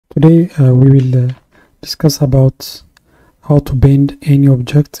Today we will discuss about how to bend any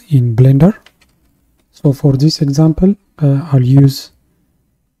object in Blender. So for this example I'll use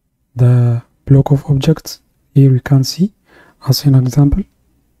the block of objects here you can see as an example.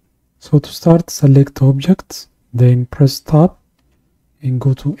 So to start, select the object, then press tab and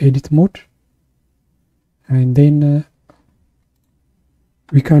go to edit mode, and then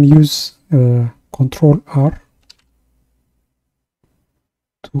we can use Ctrl R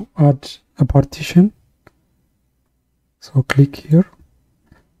to add a partition. So click here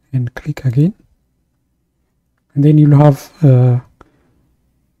and click again, and then you'll have a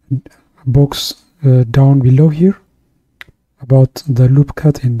box down below here about the loop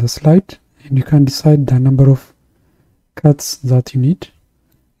cut and the slide, and you can decide the number of cuts that you need,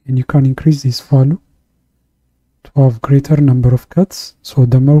 and you can increase this value to have greater number of cuts. So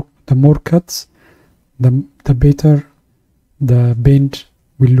the more cuts, the better the bend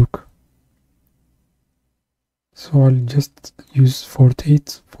will look. So I'll just use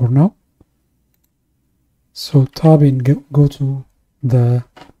 48 for now. So tab and go to the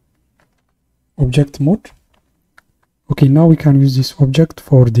object mode. Okay, now we can use this object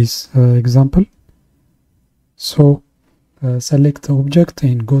for this example. So select the object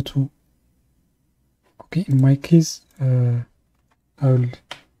and go to, okay, in my case I will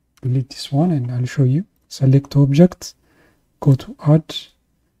delete this one and I'll show you. Select the object, go to add,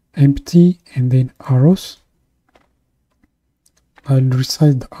 empty, and then arrows. I'll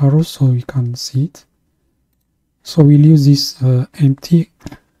resize the arrows so you can see it. So we'll use this empty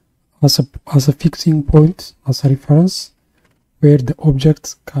as a fixing point, as a reference where the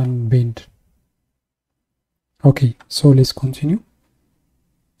object can bend. Okay, so let's continue.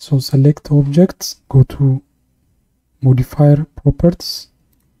 So select the object, go to modifier properties,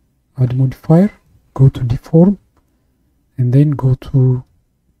 add modifier, go to deform, and then go to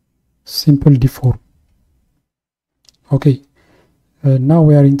simple deform. Okay, now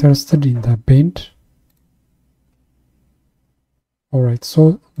we are interested in the bend. Alright,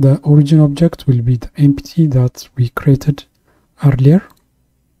 so the origin object will be the empty that we created earlier.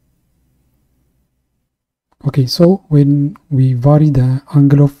 Okay, so when we vary the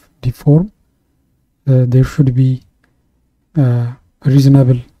angle of deform, there should be a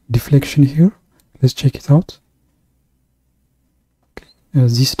reasonable deflection here. Let's check it out. Okay,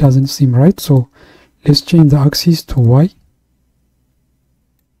 this doesn't seem right, so let's change the axis to Y.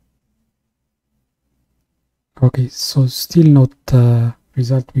 Okay, so still not the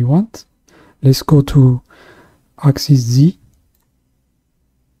result we want. Let's go to axis Z.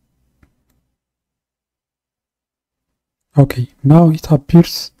 Okay, now it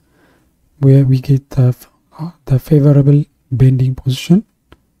appears where we get the favorable bending position.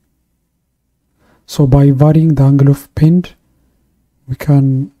 So by varying the angle of bend, we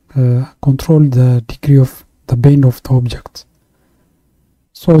can control the degree of the bend of the object.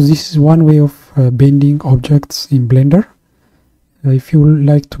 So this is one way of bending objects in Blender. If you would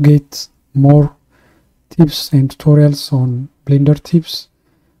like to get more tips and tutorials on Blender tips,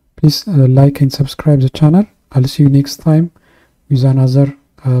 please like and subscribe the channel. I'll see you next time with another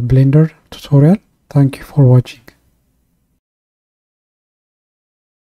Blender tutorial. Thank you for watching.